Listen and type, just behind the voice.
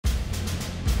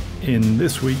In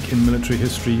This Week in Military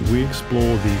History, we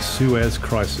explore the Suez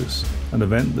Crisis, an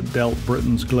event that dealt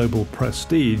Britain's global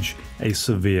prestige a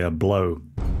severe blow.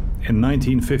 In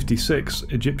 1956,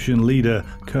 Egyptian leader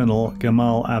Colonel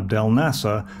Gamal Abdel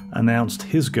Nasser announced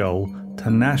his goal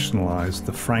to nationalize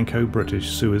the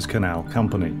Franco-British Suez Canal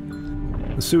Company.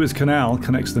 The Suez Canal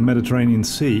connects the Mediterranean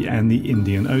Sea and the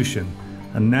Indian Ocean,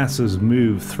 and Nasser's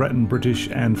move threatened British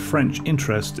and French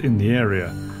interests in the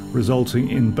area, resulting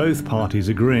in both parties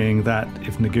agreeing that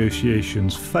if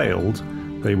negotiations failed,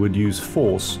 they would use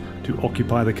force to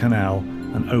occupy the canal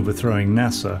and overthrowing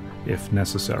Nassar if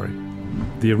necessary.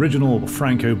 The original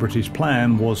Franco-British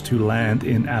plan was to land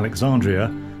in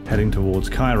Alexandria, heading towards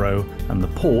Cairo and the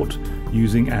port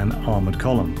using an armoured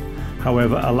column.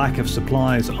 However, a lack of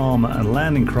supplies, armour and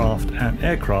landing craft and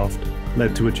aircraft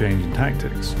led to a change in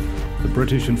tactics. The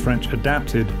British and French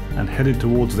adapted and headed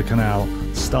towards the canal,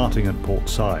 starting at port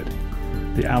side.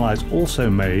 The Allies also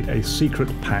made a secret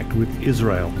pact with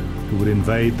Israel, who would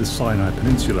invade the Sinai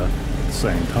Peninsula at the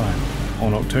same time.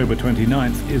 On October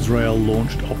 29th, Israel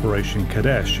launched Operation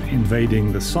Kadesh,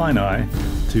 invading the Sinai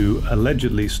to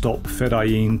allegedly stop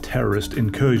Fedayeen terrorist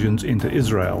incursions into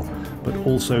Israel, but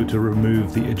also to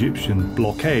remove the Egyptian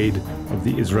blockade of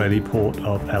the Israeli port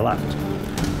of Eilat.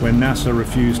 When Nassar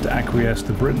refused to acquiesce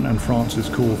to Britain and France's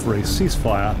call for a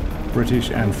ceasefire,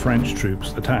 British and French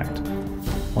troops attacked.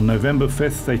 On November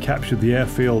 5th, they captured the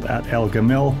airfield at El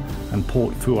Gamil and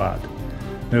Port Fuad.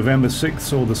 November 6th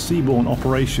saw the seaborne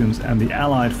operations, and the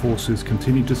Allied forces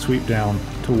continued to sweep down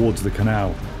towards the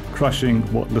canal, crushing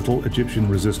what little Egyptian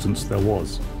resistance there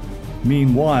was.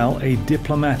 Meanwhile, a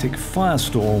diplomatic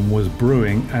firestorm was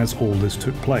brewing as all this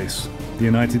took place. The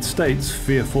United States,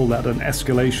 fearful that an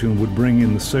escalation would bring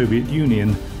in the Soviet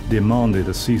Union, demanded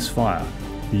a ceasefire.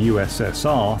 The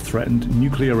USSR threatened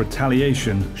nuclear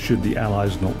retaliation should the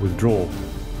Allies not withdraw.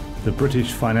 The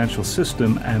British financial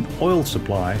system and oil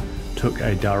supply took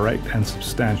a direct and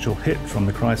substantial hit from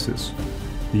the crisis.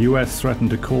 The US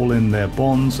threatened to call in their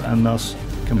bonds and thus,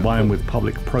 combined with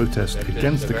public protest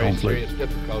against the conflict,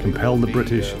 compelled the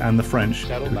British and the French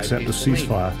to accept a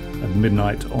ceasefire at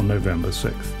midnight on November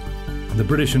 6th. The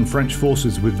British and French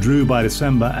forces withdrew by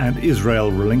December, and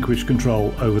Israel relinquished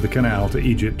control over the canal to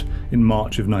Egypt in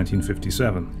March of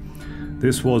 1957.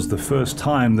 This was the first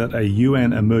time that a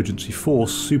UN emergency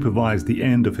force supervised the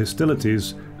end of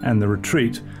hostilities and the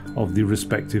retreat of the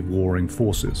respective warring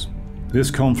forces.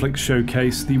 This conflict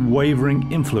showcased the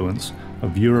wavering influence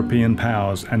of European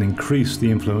powers and increased the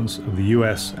influence of the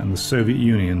US and the Soviet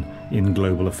Union in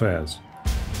global affairs.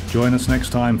 Join us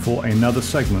next time for another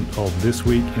segment of This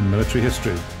Week in Military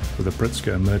History with the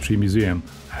Pritzker Military Museum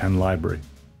and Library.